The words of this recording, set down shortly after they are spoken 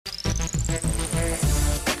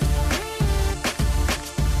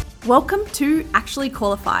Welcome to Actually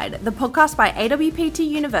Qualified, the podcast by AWPT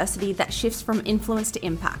University that shifts from influence to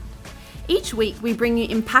impact. Each week, we bring you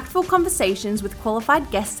impactful conversations with qualified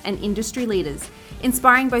guests and industry leaders,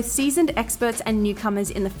 inspiring both seasoned experts and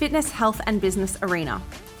newcomers in the fitness, health, and business arena.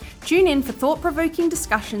 Tune in for thought-provoking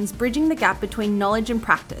discussions bridging the gap between knowledge and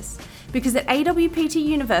practice, because at AWPT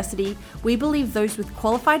University, we believe those with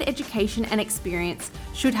qualified education and experience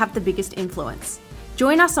should have the biggest influence.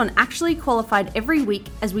 Join us on Actually Qualified every week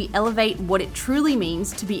as we elevate what it truly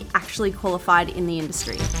means to be actually qualified in the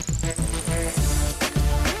industry.